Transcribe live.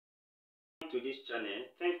to this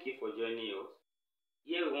channel. Thank you for joining us.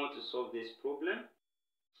 Here we want to solve this problem,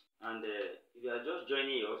 and if you are just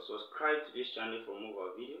joining us, subscribe to this channel for more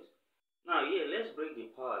of our videos. Now here, let's break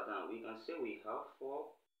the power down. We can say we have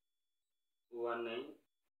 4 over 9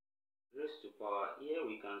 raised to power. Here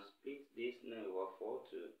we can split this 9 over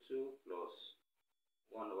 4 to 2 plus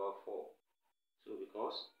 1 over 4. So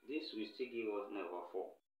because this will still give us 9 over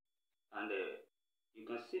 4, and you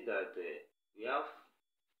can see that we have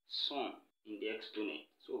sum in the exponent,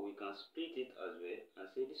 so we can split it as well and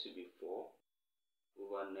say this will be 4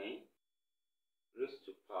 over 9 raised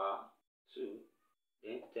to power 2,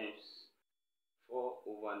 then times 4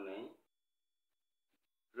 over 9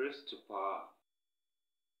 raised to power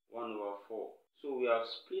 1 over 4. So we have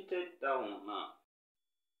splitted that one now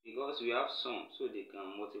because we have sum, so they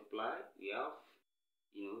can multiply. We have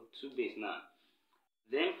 2 base now.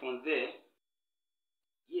 Then from there,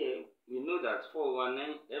 here we know that 4 over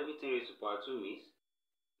 9, everything raised to power 2 means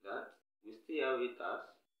that we still have it as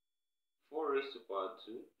 4 raised to power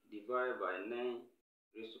 2 divided by 9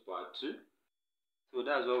 raised to power 2. So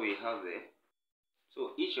that's what we have there.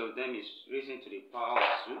 So each of them is raising to the power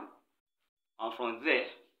of 2. And from there,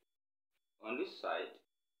 on this side,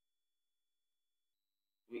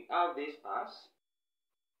 we have this as,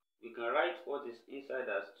 we can write what is inside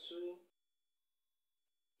as 2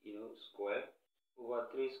 squared over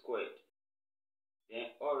 3 squared,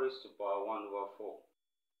 then all raised to power 1 over 4,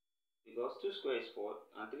 because 2 squared is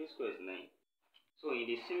 4 and 3 squared is 9. So in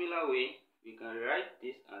the similar way, we can write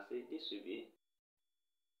this and say this will be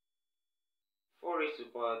 4 raised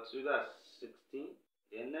to power 2, that's 16,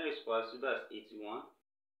 then 9 raised to power 2, that's 81,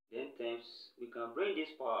 then times, we can bring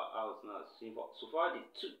this power out now. So far the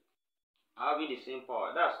 2 having the same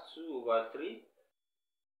power, that's 2 over 3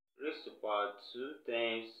 raised to power 2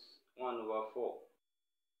 times 1 over 4.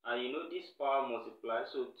 And this power multiplies,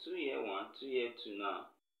 so 2 here 1, 2 here 2 now.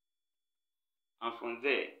 And from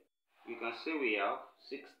there, we can say we have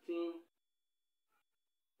 16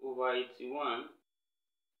 over 81,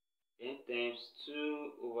 then times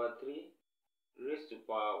 2 over 3 raised to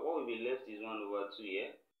power, what will be left is 1 over 2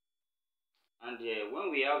 here. And when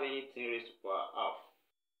we have anything raised to power half,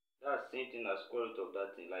 that's the same thing as square root of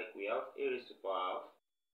that thing. Like we have a raised to power half.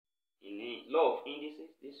 In law of indices,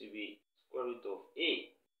 this will be square root of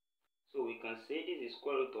a. So we can say this is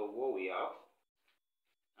square root of what we have,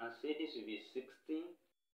 and say this will be 16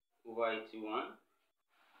 over 81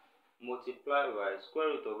 multiplied by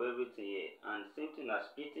square root of everything here, and same thing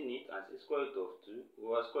as splitting it and say square root of 2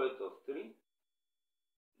 over square root of 3.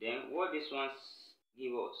 Then what this one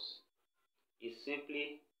give us is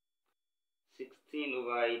simply 16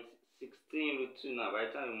 over 8, 16 root 2 now, by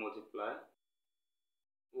the time we multiply,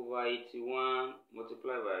 over 81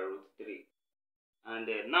 multiplied by root 3. And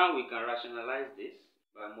now we can rationalize this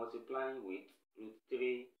by multiplying with root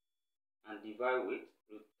 3 and divide with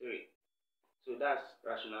root 3. So that's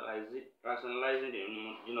rationalizing the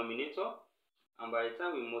denominator. And by the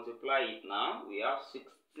time we multiply it now, we have 16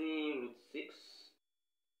 root 6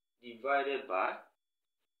 divided by,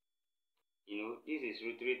 this is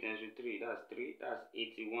root 3 times root 3, that's 3, that's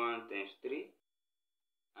 81 times 3.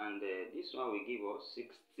 And this one will give us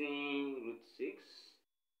 16 root 6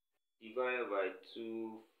 divided by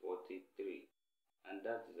 243. And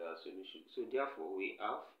that is our solution. So therefore, we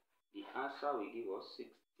have the answer will give us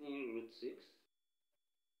 16 root 6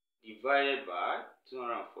 divided by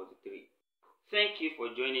 243. Thank you for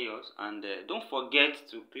joining us, and don't forget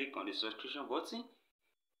to click on the subscription button.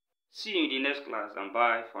 See you in the next class, and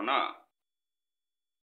bye for now.